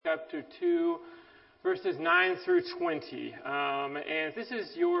chapter 2, verses 9 through 20. And if this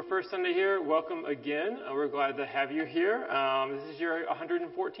is your first Sunday here, welcome again. We're glad to have you here. This is your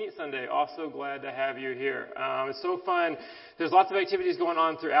 114th Sunday. Also glad to have you here. It's so fun. There's lots of activities going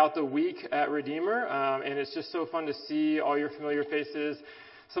on throughout the week at Redeemer, and it's just so fun to see all your familiar faces.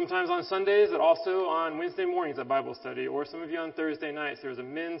 Sometimes on Sundays, but also on Wednesday mornings at Bible study, or some of you on Thursday nights. There was a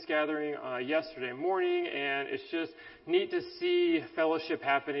men's gathering yesterday morning, and it's just neat to see fellowship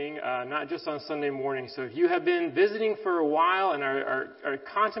happening, not just on Sunday morning. So if you have been visiting for a while and are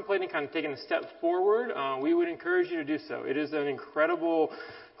contemplating kind of taking a step forward, we would encourage you to do so. It is an incredible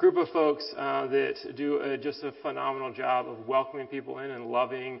group of folks that do just a phenomenal job of welcoming people in and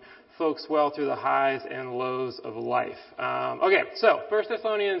loving folks well through the highs and lows of life. Okay, so 1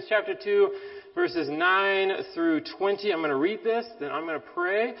 Thessalonians chapter 2, verses 9 through 20. I'm going to read this, then I'm going to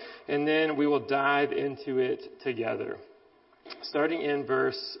pray, and then we will dive into it together. Starting in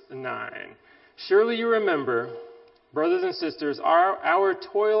verse 9. Surely you remember, brothers and sisters, our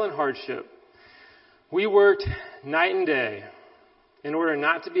toil and hardship. We worked night and day in order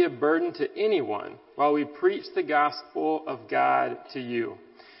not to be a burden to anyone while we preach the gospel of God to you.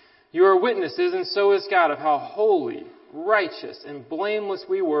 You are witnesses, and so is God, of how holy, righteous, and blameless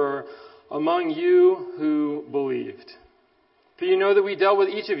we were among you who believed. For you know that we dealt with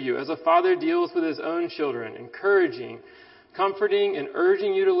each of you as a father deals with his own children, encouraging, comforting, and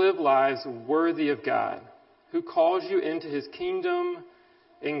urging you to live lives worthy of God, who calls you into his kingdom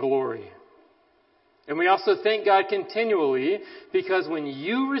and glory. And we also thank God continually because when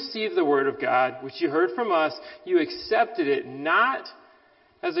you received the word of God, which you heard from us, you accepted it not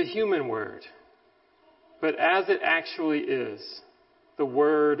as a human word, but as it actually is, the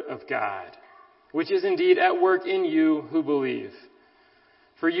word of God, which is indeed at work in you who believe.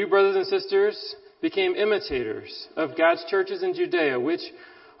 For you, brothers and sisters, became imitators of God's churches in Judea, which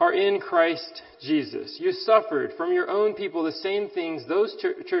are in Christ Jesus. You suffered from your own people the same things those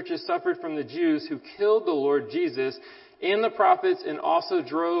churches suffered from the Jews who killed the Lord Jesus and the prophets and also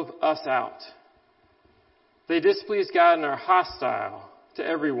drove us out. They displeased God and are hostile to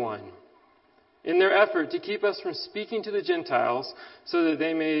everyone in their effort to keep us from speaking to the Gentiles so that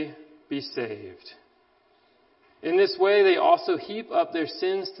they may be saved. In this way, they also heap up their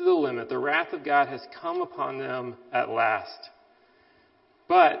sins to the limit. The wrath of God has come upon them at last.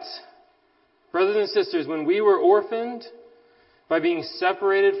 But, brothers and sisters, when we were orphaned by being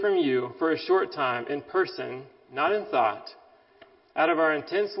separated from you for a short time in person, not in thought, out of our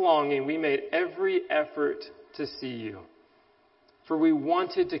intense longing, we made every effort to see you. For we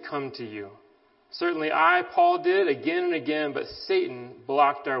wanted to come to you. Certainly I, Paul, did again and again, but Satan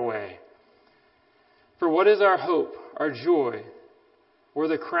blocked our way. For what is our hope, our joy, or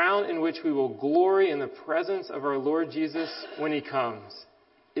the crown in which we will glory in the presence of our Lord Jesus when he comes?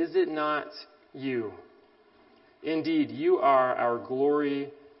 Is it not you? Indeed, you are our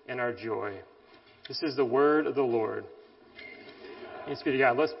glory and our joy. This is the word of the Lord. Thanks be to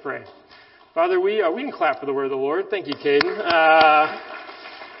God. Let's pray. Father, we can clap for the word of the Lord. Thank you, Caden.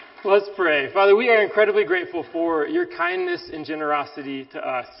 Let's pray. Father, we are incredibly grateful for your kindness and generosity to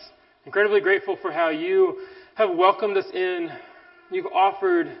us. Incredibly grateful for how you have welcomed us in. You've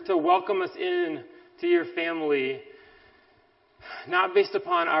offered to welcome us in to your family, not based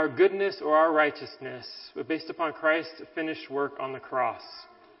upon our goodness or our righteousness, but based upon Christ's finished work on the cross.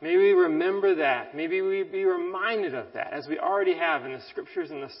 May we remember that. Maybe we be reminded of that, as we already have in the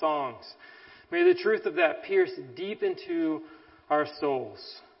scriptures and the songs. May the truth of that pierce deep into our souls,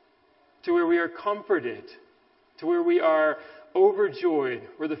 to where we are comforted, to where we are overjoyed,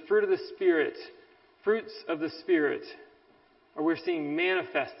 where the fruits of the Spirit, are we're seeing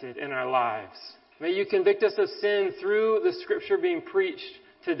manifested in our lives. May you convict us of sin through the scripture being preached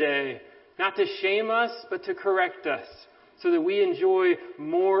today, not to shame us, but to correct us, so that we enjoy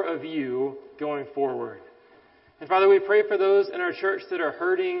more of you going forward. And Father, we pray for those in our church that are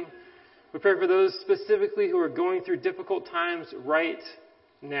hurting. We pray for those specifically who are going through difficult times right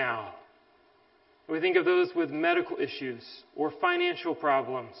now. We think of those with medical issues, or financial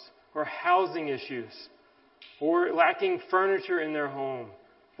problems, or housing issues, or lacking furniture in their home.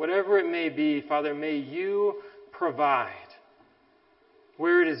 Whatever it may be, Father, may you provide.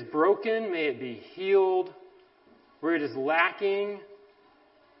 Where it is broken, may it be healed. Where it is lacking,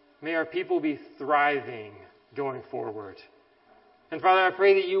 may our people be thriving going forward. And Father, I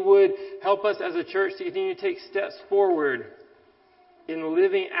pray that you would help us as a church to continue to take steps forward in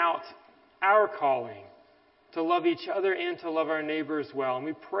living out our calling to love each other and to love our neighbors well. And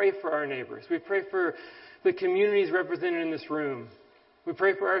we pray for our neighbors. We pray for the communities represented in this room. We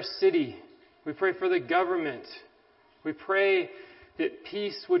pray for our city. We pray for the government. We pray that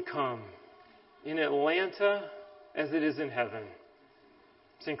peace would come in Atlanta as it is in heaven.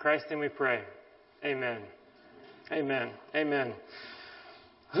 It's in Christ's name we pray. Amen. Amen. Amen.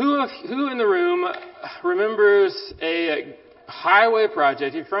 Who in the room remembers a highway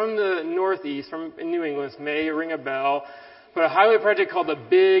project? You're from the Northeast, from New England, may ring a bell, but a highway project called the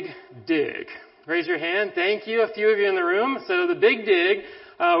Big Dig. Raise your hand. Thank you. A few of you in the room. So the Big Dig,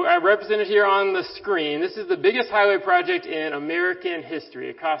 I represented here on the screen. This is the biggest highway project in American history.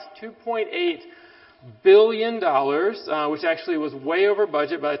 It cost $2.8 billion, which actually was way over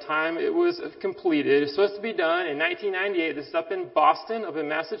budget by the time it was completed. It's supposed to be done in 1998. This is up in Boston, up in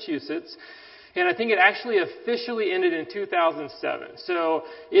Massachusetts. And I think it actually officially ended in 2007. So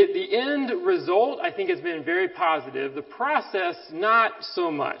the end result, I think, has been very positive. The process, not so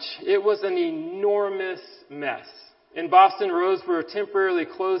much. It was an enormous mess. In Boston, roads were temporarily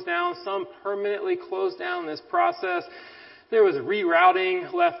closed down, some permanently closed down in this process. There was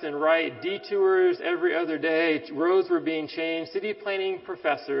rerouting left and right, detours every other day. Roads were being changed. City planning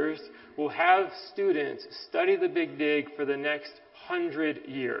professors will have students study the Big Dig for the next 100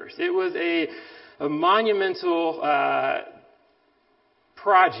 years. It was a monumental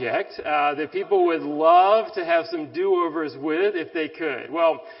project that people would love to have some do-overs with if they could.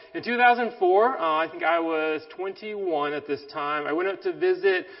 Well, in 2004, I think I was 21 at this time, I went up to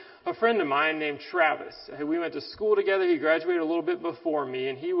visit a friend of mine named Travis. We went to school together. He graduated a little bit before me,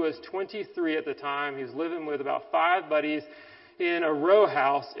 and he was 23 at the time. He was living with about 5 buddies in a row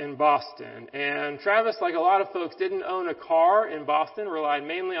house in Boston. And Travis, like a lot of folks, didn't own a car in Boston, relied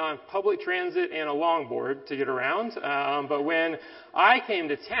mainly on public transit and a longboard to get around. But when I came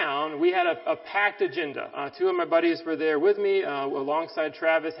to town, we had a packed agenda. 2 of my buddies were there with me, alongside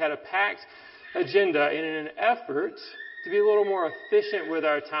Travis, had a packed agenda. And in an effort to be a little more efficient with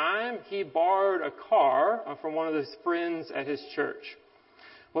our time, he borrowed a car from one of his friends at his church.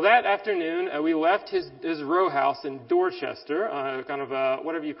 Well, that afternoon, we left his row house in Dorchester, kind of a,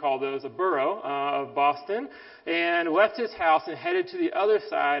 whatever you call those, a borough of Boston, and left his house and headed to the other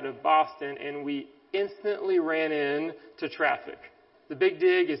side of Boston, and we instantly ran into traffic. The Big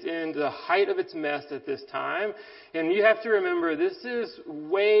Dig is in the height of its mess at this time. And you have to remember, this is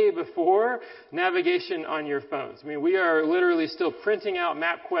way before navigation on your phones. I mean, we are literally still printing out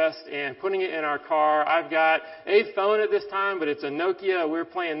MapQuest and putting it in our car. I've got a phone at this time, but it's a Nokia. We're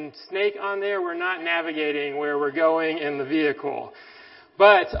playing Snake on there. We're not navigating where we're going in the vehicle.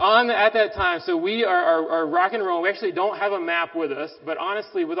 But at that time, so we are rock and roll. We actually don't have a map with us. But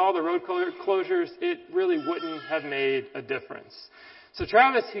honestly, with all the road closures, it really wouldn't have made a difference. So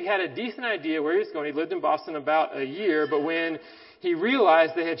Travis, he had a decent idea where he was going. He lived in Boston about a year, but when he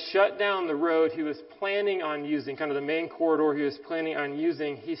realized they had shut down the road he was planning on using, kind of the main corridor he was planning on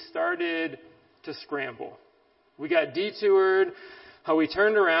using, he started to scramble. We got detoured. We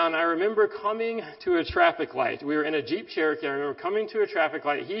turned around. I remember coming to a traffic light. We were in a Jeep Cherokee. I remember coming to a traffic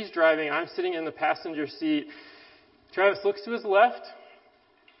light. He's driving. I'm sitting in the passenger seat. Travis looks to his left,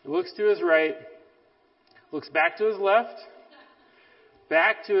 looks to his right, looks back to his left,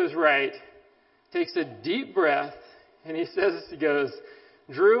 back to his right, takes a deep breath, and he goes,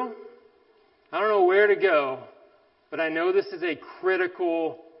 "Drew, I don't know where to go, but I know this is a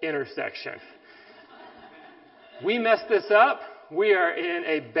critical intersection. We messed this up. We are in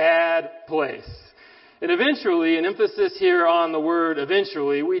a bad place." And eventually, an emphasis here on the word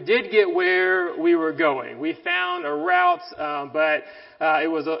eventually, we did get where we were going. We found a route, but it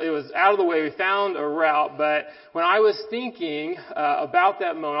was out of the way. We found a route, but when I was thinking about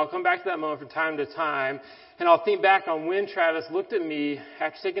that moment, I'll come back to that moment from time to time, and I'll think back on when Travis looked at me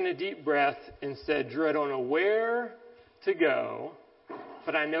after taking a deep breath and said, "Drew, I don't know where to go,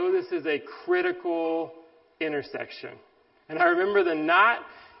 but I know this is a critical intersection." And I remember the knot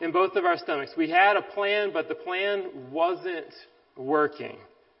in both of our stomachs. We had a plan, but the plan wasn't working.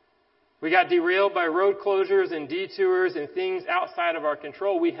 We got derailed by road closures and detours and things outside of our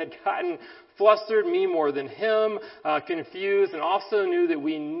control. We had gotten flustered, me more than him, confused, and also knew that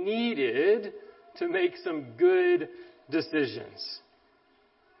we needed to make some good decisions.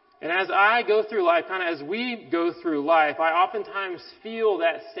 And as I go through life, kind of as we go through life, I oftentimes feel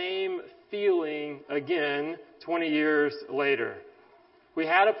that same feeling again 20 years later. We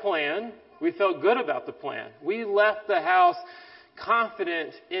had a plan. We felt good about the plan. We left the house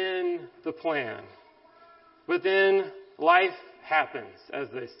confident in the plan. But then life happens, as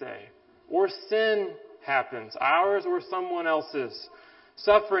they say. Or sin happens, ours or someone else's.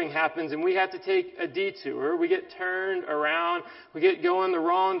 Suffering happens, and we have to take a detour. We get turned around. We get going the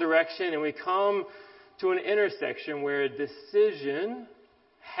wrong direction, and we come to an intersection where a decision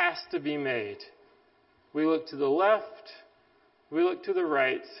has to be made. We look to the left we look to the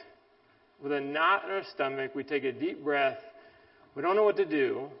right. With a knot in our stomach, we take a deep breath. We don't know what to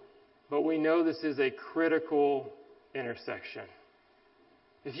do, but we know this is a critical intersection.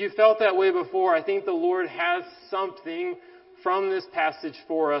 If you felt that way before, I think the Lord has something from this passage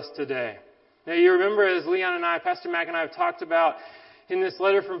for us today. Now, you remember, as Leon and I, Pastor Mac and I have talked about in this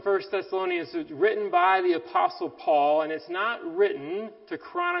letter from 1 Thessalonians, it's written by the Apostle Paul, and it's not written to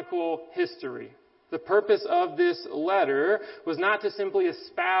chronicle history. The purpose of this letter was not to simply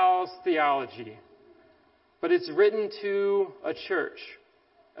espouse theology, but it's written to a church,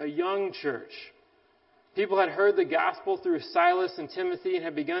 a young church. People had heard the gospel through Silas and Timothy and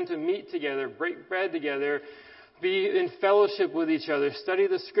had begun to meet together, break bread together, be in fellowship with each other, study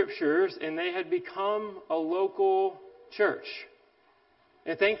the scriptures, and they had become a local church.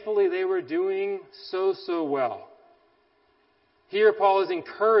 And thankfully, they were doing so well. Here, Paul is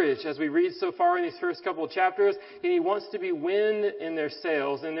encouraged as we read so far in these first couple of chapters, and he wants to be wind in their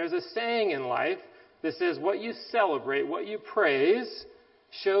sails. And there's a saying in life that says, what you celebrate, what you praise,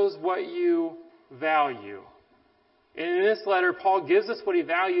 shows what you value. And in this letter, Paul gives us what he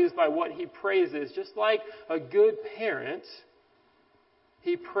values by what he praises. Just like a good parent,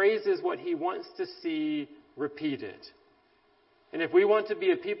 he praises what he wants to see repeated. And if we want to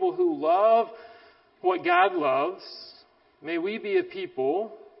be a people who love what God loves, may we be a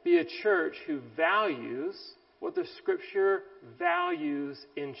people, be a church who values what the Scripture values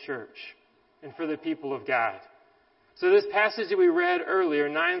in church and for the people of God. So this passage that we read earlier,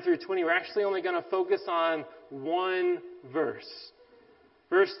 9 through 20, we're actually only going to focus on one verse.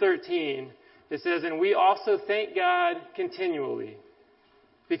 Verse 13, it says, "And we also thank God continually,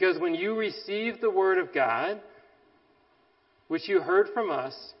 because when you received the word of God, which you heard from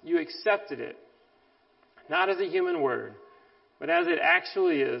us, you accepted it, not as a human word, but as it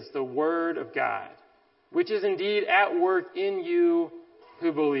actually is, the Word of God, which is indeed at work in you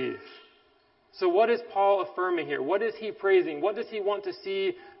who believe." So what is Paul affirming here? What is he praising? What does he want to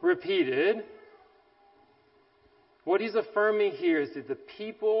see repeated? What he's affirming here is that the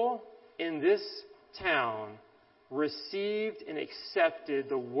people in this town received and accepted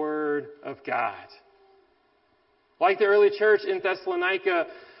the Word of God. Like the early church in Thessalonica,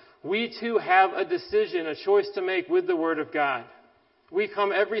 we too have a decision, a choice to make with the Word of God. We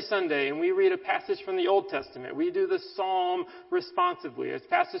come every Sunday and we read a passage from the Old Testament. We do the Psalm responsively. It's a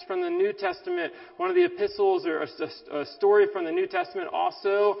passage from the New Testament, one of the epistles or a story from the New Testament,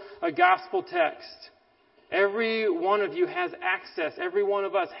 also a gospel text. Every one of you has access. Every one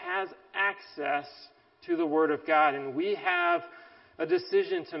of us has access to the Word of God. And we have a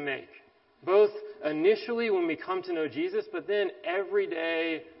decision to make, both initially when we come to know Jesus, but then every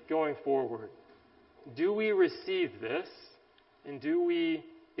day going forward. Do we receive this? And do we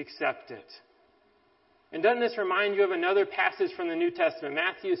accept it? And doesn't this remind you of another passage from the New Testament?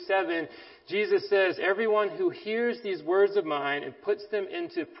 Matthew 7, Jesus says, "Everyone who hears these words of mine and puts them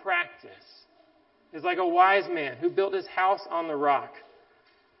into practice is like a wise man who built his house on the rock.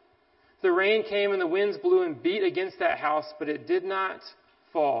 The rain came and the winds blew and beat against that house, but it did not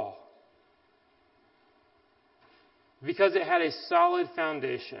fall, because it had a solid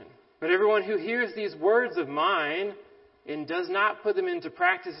foundation. But everyone who hears these words of mine and does not put them into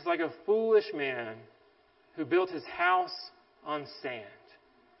practice is like a foolish man who built his house on sand.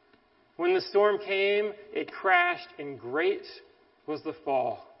 When the storm came, it crashed, and great was the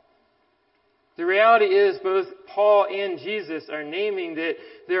fall." The reality is both Paul and Jesus are naming that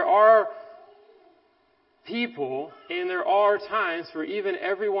there are people and there are times for even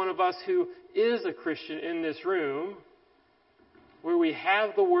every one of us who is a Christian in this room where we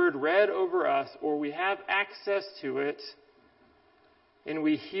have the Word read over us or we have access to it and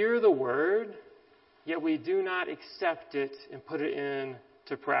we hear the Word, yet we do not accept it and put it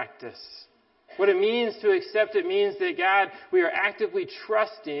into practice. What it means to accept it means that God, we are actively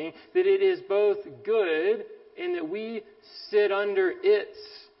trusting that it is both good and that we sit under its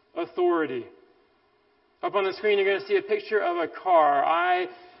authority. Up on the screen, you're going to see a picture of a car. I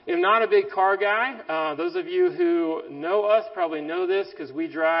am not a big car guy. Those of you who know us probably know this because we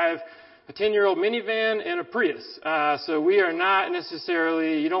drive a 10-year-old minivan and a Prius. So we are not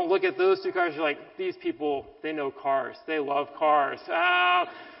necessarily, you don't look at those two cars, you're like, these people, they know cars. They love cars.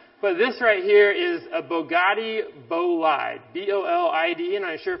 But this right here is a Bugatti Bolide, B-O-L-I-D, and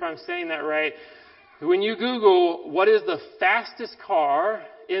I'm sure if I'm saying that right. When you Google what is the fastest car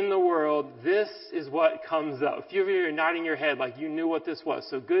in the world, this is what comes up. A few of you are nodding your head like you knew what this was.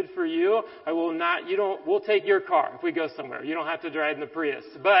 So good for you. We'll take your car if we go somewhere. You don't have to drive in the Prius.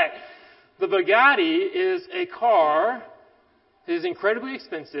 But the Bugatti is a car It is incredibly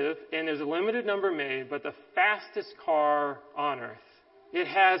expensive, and there's a limited number made, but the fastest car on earth. It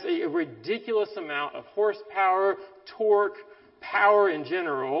has a ridiculous amount of horsepower, torque, power in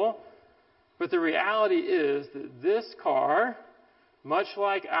general. But the reality is that this car, much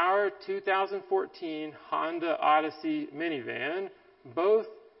like our 2014 Honda Odyssey minivan, both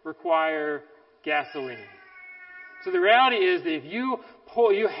require gasoline. So the reality is that if you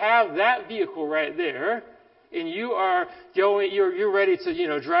have that vehicle right there, and you are going, you're ready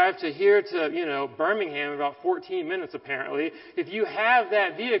to, drive to here to, Birmingham in about 14 minutes apparently. If you have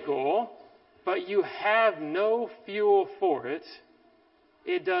that vehicle, but you have no fuel for it,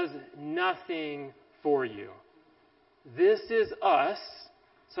 it does nothing for you. This is us.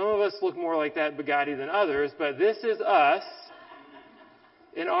 Some of us look more like that Bugatti than others, but this is us.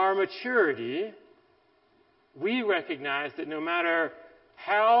 In our maturity, we recognize that no matter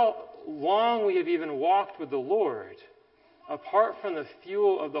how long we have even walked with the Lord, apart from the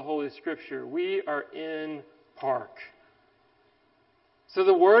fuel of the Holy Scripture, we are in park. So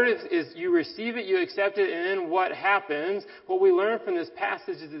the Word is you receive it, you accept it, and then what happens? What we learn from this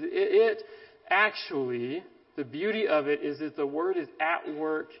passage is that it actually, the beauty of it is that the Word is at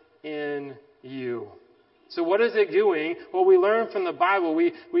work in you. So what is it doing? Well, we learn from the Bible.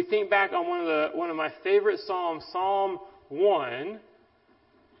 We think back on one of my favorite Psalms, Psalm 1.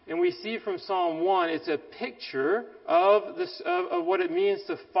 And we see from Psalm 1, it's a picture of what it means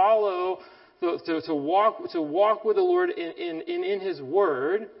to follow, to walk with the Lord in His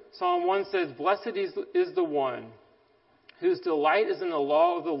Word. Psalm 1 says, "Blessed is the one whose delight is in the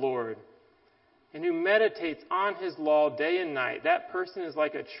law of the Lord, and who meditates on His law day and night. That person is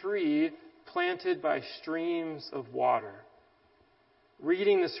like a tree planted by streams of water."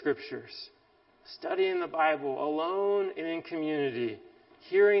 Reading the Scriptures, studying the Bible, alone and in community,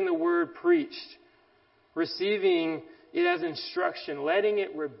 hearing the Word preached, receiving it as instruction, letting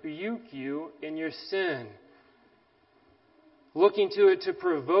it rebuke you in your sin, looking to it to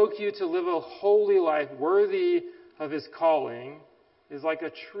provoke you to live a holy life worthy of His calling, is like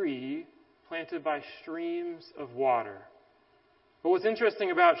a tree planted by streams of water. But what's interesting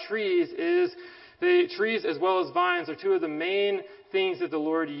about trees is the trees as well as vines are two of the main things that the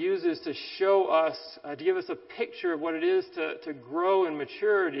Lord uses to show us, to give us a picture of what it is to grow in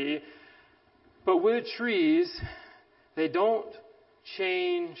maturity. But with trees, they don't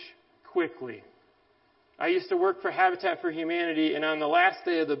change quickly. I used to work for Habitat for Humanity, and on the last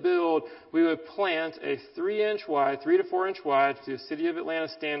day of the build, we would plant a 3 to 4 inch wide, to City of Atlanta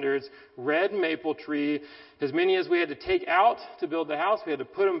standards, red maple tree. As many as we had to take out to build the house, we had to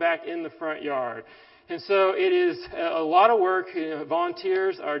put them back in the front yard. And so it is a lot of work.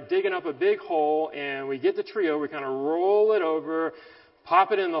 Volunteers are digging up a big hole, and we get the tree over, we kind of roll it over,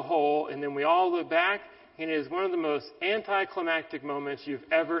 pop it in the hole, and then we all look back. And it is one of the most anticlimactic moments you've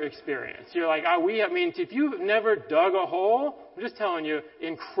ever experienced. You're like, if you've never dug a hole, I'm just telling you,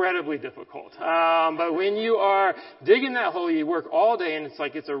 incredibly difficult. But when you are digging that hole, you work all day, and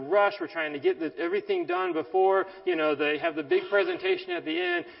it's a rush. We're trying to get everything done before, they have the big presentation at the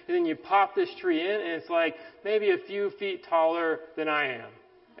end. And then you pop this tree in, and it's like maybe a few feet taller than I am.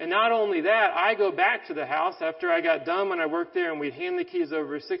 And not only that, I go back to the house after I got done when I worked there, and we'd hand the keys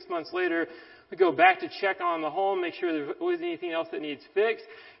over 6 months later. We go back to check on the home, make sure there wasn't anything else that needs fixed.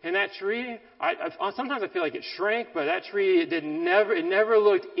 And that tree, sometimes I feel like it shrank, but that tree, it never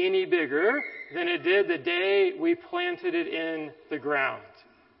looked any bigger than it did the day we planted it in the ground.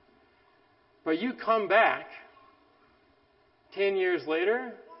 But you come back 10 years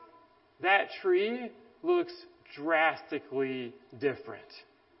later, that tree looks drastically different.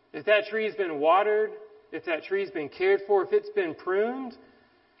 If that tree's been watered, if that tree's been cared for, if it's been pruned,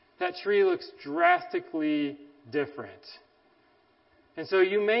 that tree looks drastically different. And so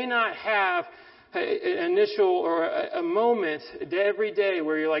you may not have an initial or a moment every day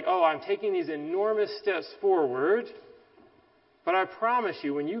where you're like, oh, I'm taking these enormous steps forward. But I promise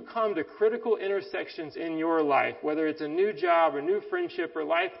you, when you come to critical intersections in your life, whether it's a new job or new friendship or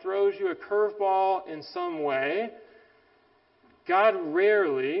life throws you a curveball in some way, God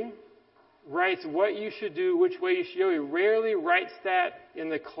rarely writes what you should do, which way you should go. He rarely writes that in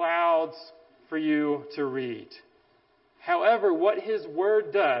the clouds for you to read. However, what His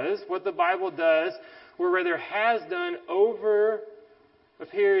Word does, what the Bible does, or rather has done over a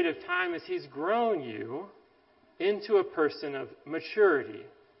period of time, is He's grown you into a person of maturity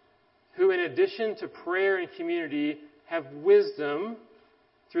who, in addition to prayer and community, have wisdom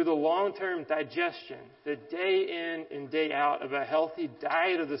through the long-term digestion, the day in and day out of a healthy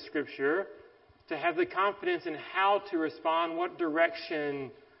diet of the Scripture, to have the confidence in how to respond, what direction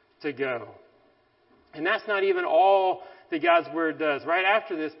to go. And that's not even all that God's Word does. Right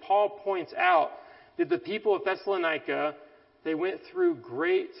after this, Paul points out that the people of Thessalonica, they went through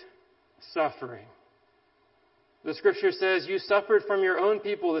great suffering. The Scripture says, you suffered from your own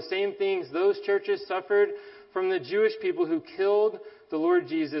people the same things those churches suffered from the Jewish people who killed the Lord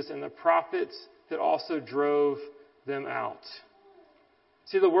Jesus and the prophets that also drove them out.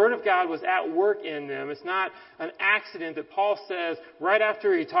 See, the Word of God was at work in them. It's not an accident that Paul says, right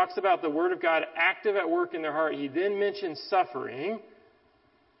after he talks about the Word of God active at work in their heart, he then mentions suffering,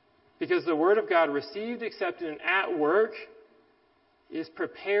 because the Word of God received, accepted, and at work is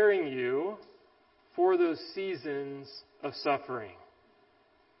preparing you for those seasons of suffering.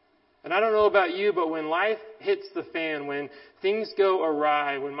 And I don't know about you, but when life hits the fan, when things go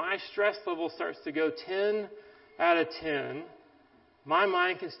awry, when my stress level starts to go 10 out of 10, my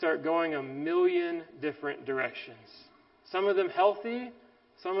mind can start going a million different directions. Some of them healthy,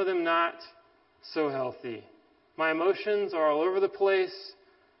 some of them not so healthy. My emotions are all over the place.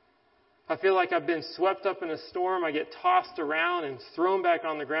 I feel like I've been swept up in a storm. I get tossed around and thrown back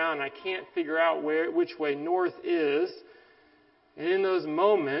on the ground, and I can't figure out which way north is. And in those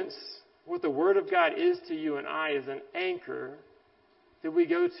moments, what the Word of God is to you and I is an anchor that we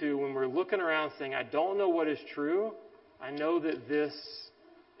go to when we're looking around saying, I don't know what is true. I know that this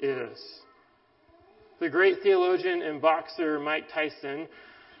is. The great theologian and boxer Mike Tyson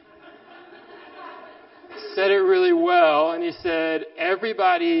said it really well, and he said,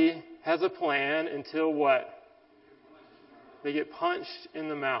 everybody has a plan until what? They get punched in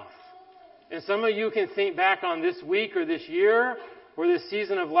the mouth. And some of you can think back on this week or this year or this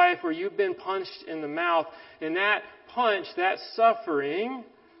season of life where you've been punched in the mouth. And that punch, that suffering,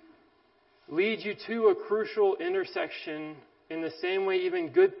 leads you to a crucial intersection in the same way even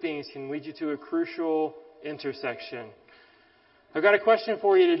good things can lead you to a crucial intersection. I've got a question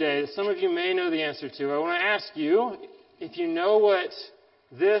for you today that some of you may know the answer to. I want to ask you if you know what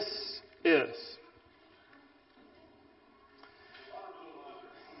this is.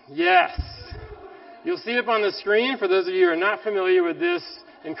 Yes. You'll see up on the screen, for those of you who are not familiar with this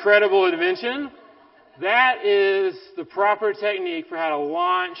incredible invention, that is the proper technique for how to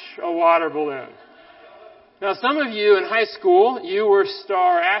launch a water balloon. Now, some of you in high school, you were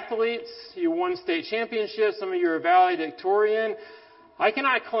star athletes. You won state championships. Some of you are valedictorian. I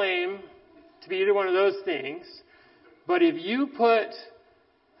cannot claim to be either one of those things. But if you put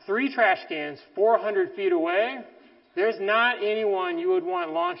 3 trash cans 400 feet away, there's not anyone you would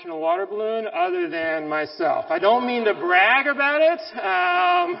want launching a water balloon other than myself. I don't mean to brag about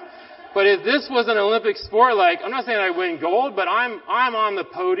it. But if this was an Olympic sport, I'm not saying I win gold, but I'm on the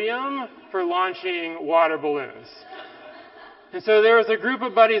podium for launching water balloons. And so there was a group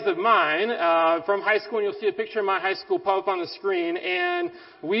of buddies of mine from high school, and you'll see a picture of my high school pop up on the screen. And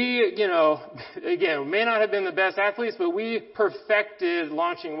we, again, may not have been the best athletes, but we perfected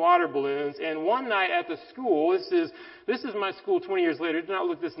launching water balloons. And one night at the school, this is my school 20 years later. It did not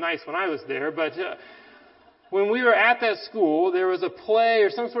look this nice when I was there, but when we were at that school, there was a play or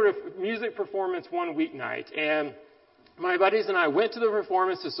some sort of music performance one weeknight. And my buddies and I went to the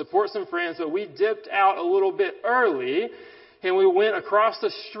performance to support some friends, but we dipped out a little bit early. And we went across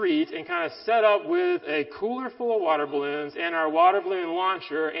the street and kind of set up with a cooler full of water balloons and our water balloon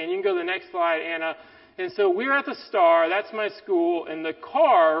launcher. And you can go to the next slide, Anna. And so we're at the Star. That's my school. And the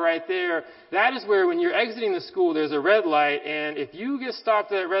car right there, that is where when you're exiting the school, there's a red light. And if you get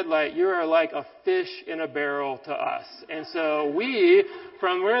stopped at that red light, you are like a fish in a barrel to us. And so we,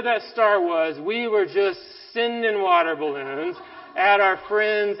 from where that Star was, we were just sending water balloons at our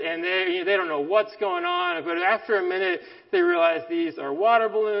friends, and they don't know what's going on. But after a minute, they realize these are water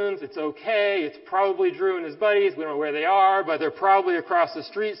balloons. It's okay. It's probably Drew and his buddies. We don't know where they are, but they're probably across the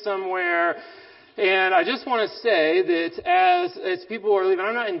street somewhere. And I just want to say that as people are leaving,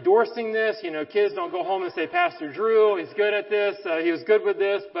 I'm not endorsing this. Kids don't go home and say, Pastor Drew, he's good at this. He was good with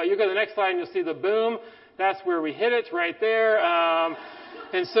this. But you go to the next slide and you'll see the boom. That's where we hit it right there.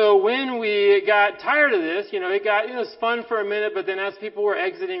 And so when we got tired of this, it was fun for a minute, but then as people were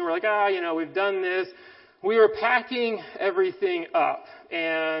exiting, we're like, we've done this. We were packing everything up,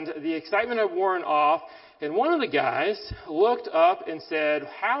 and the excitement had worn off, and one of the guys looked up and said,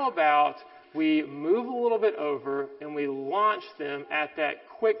 how about we move a little bit over and we launch them at that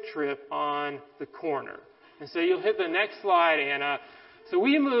quick trip on the corner. And so you'll hit the next slide, Anna. So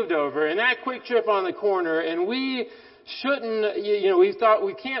we moved over, and that quick trip on the corner, and we shouldn't, we thought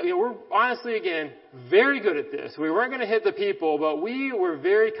we can't, we're honestly, again, very good at this. We weren't going to hit the people, but we were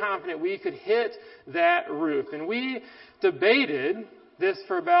very confident we could hit that roof. And we debated this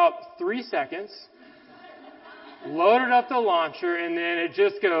for about 3 seconds, loaded up the launcher, and then it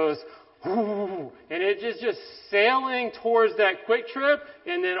just goes, and it just sailing towards that quick trip,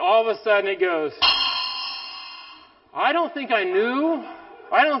 and then all of a sudden it goes. I don't think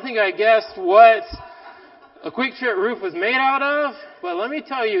I guessed what a quick trip roof was made out of, but let me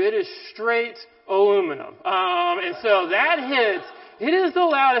tell you, it is straight aluminum. And so that hits. It is the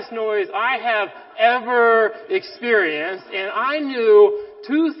loudest noise I have ever experienced, and I knew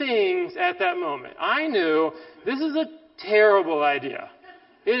two things at that moment. I knew this is a terrible idea.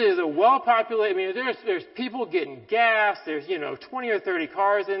 It is a well-populated, there's people getting gas, there's, 20 or 30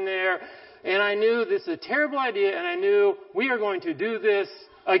 cars in there, and I knew this is a terrible idea, and I knew we are going to do this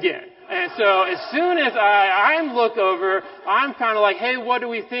again. And so as soon as I look over, I'm kind of like, hey, what do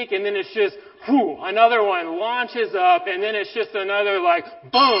we think? And then it's just, another one launches up, and then it's just another like,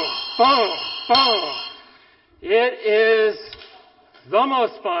 boom, boom, boom. It is the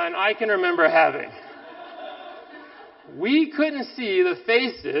most fun I can remember having. We couldn't see the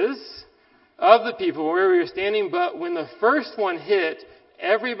faces of the people where we were standing, but when the first one hit,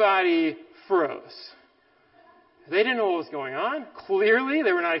 everybody froze. They didn't know what was going on. Clearly,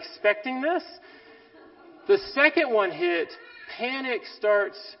 they were not expecting this. The second one hit, panic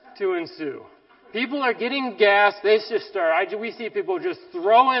starts to ensue. People are getting gas. They just start. We see people just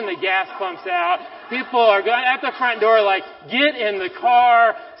throwing the gas pumps out. People are going at the front door like, get in the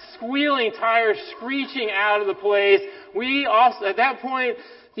car, squealing tires, screeching out of the place. We also, at that point,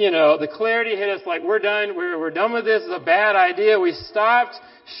 the clarity hit us like, we're done. We're done with this. It's a bad idea. We stopped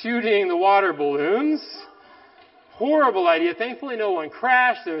shooting the water balloons. Horrible idea. Thankfully, no one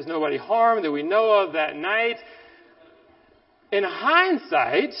crashed. There was nobody harmed that we know of that night. In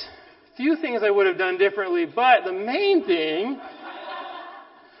hindsight, few things I would have done differently, but the main thing,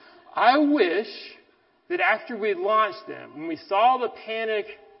 I wish that after we launched them, when we saw the panic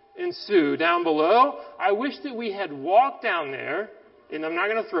ensue down below, I wish that we had walked down there, and I'm not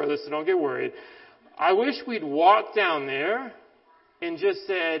going to throw this, so don't get worried. I wish we'd walked down there and just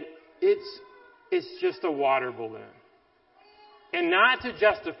said, it's just a water balloon. And not to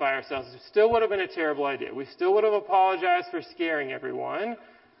justify ourselves. It still would have been a terrible idea. We still would have apologized for scaring everyone.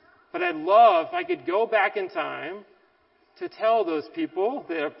 But I'd love if I could go back in time to tell those people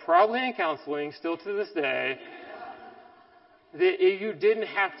that are probably in counseling still to this day that you didn't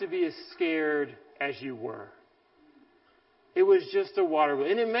have to be as scared as you were. It was just a water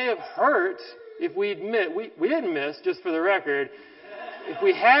balloon. And it may have hurt if we didn't miss, just for the record. If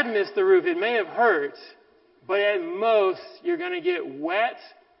we had missed the roof, it may have hurt. But at most, you're going to get wet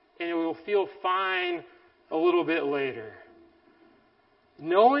and it will feel fine a little bit later.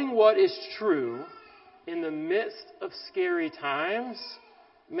 Knowing what is true in the midst of scary times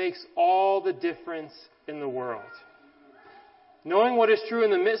makes all the difference in the world. Knowing what is true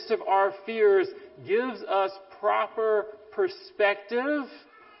in the midst of our fears gives us proper perspective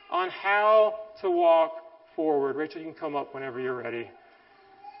on how to walk forward. Rachel, you can come up whenever you're ready.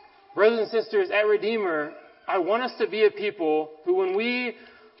 Brothers and sisters, at Redeemer, I want us to be a people who, when we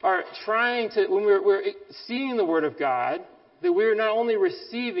are when we're seeing the Word of God, that we're not only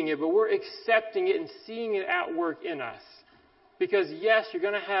receiving it, but we're accepting it and seeing it at work in us. Because yes, you're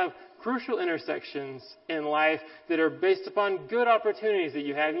going to have crucial intersections in life that are based upon good opportunities that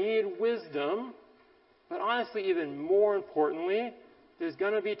you have. You need wisdom. But honestly, even more importantly, there's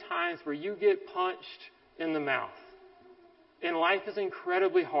going to be times where you get punched in the mouth. And life is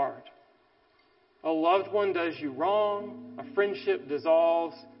incredibly hard. A loved one does you wrong. A friendship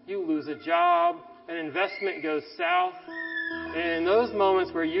dissolves. You lose a job. An investment goes south. And in those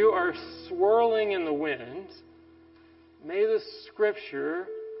moments where you are swirling in the wind, may the Scripture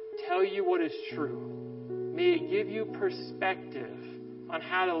tell you what is true. May it give you perspective on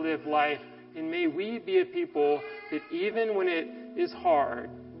how to live life. And may we be a people that even when it is hard,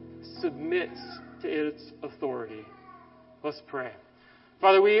 submits to its authority. Let's pray.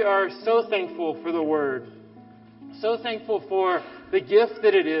 Father, we are so thankful for the Word. So thankful for the gift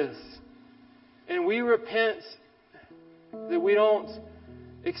that it is. And we repent that we don't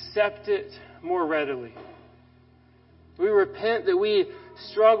accept it more readily. We repent that we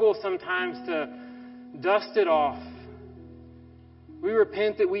struggle sometimes to dust it off. We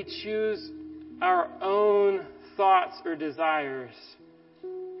repent that we choose our own thoughts or desires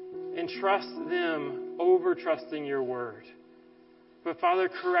and trust them over trusting your word. But Father,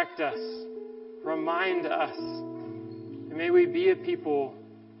 correct us. Remind us. And may we be a people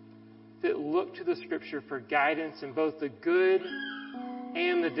that look to the Scripture for guidance in both the good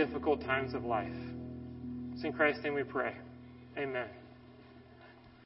and the difficult times of life. It's in Christ's name we pray. Amen.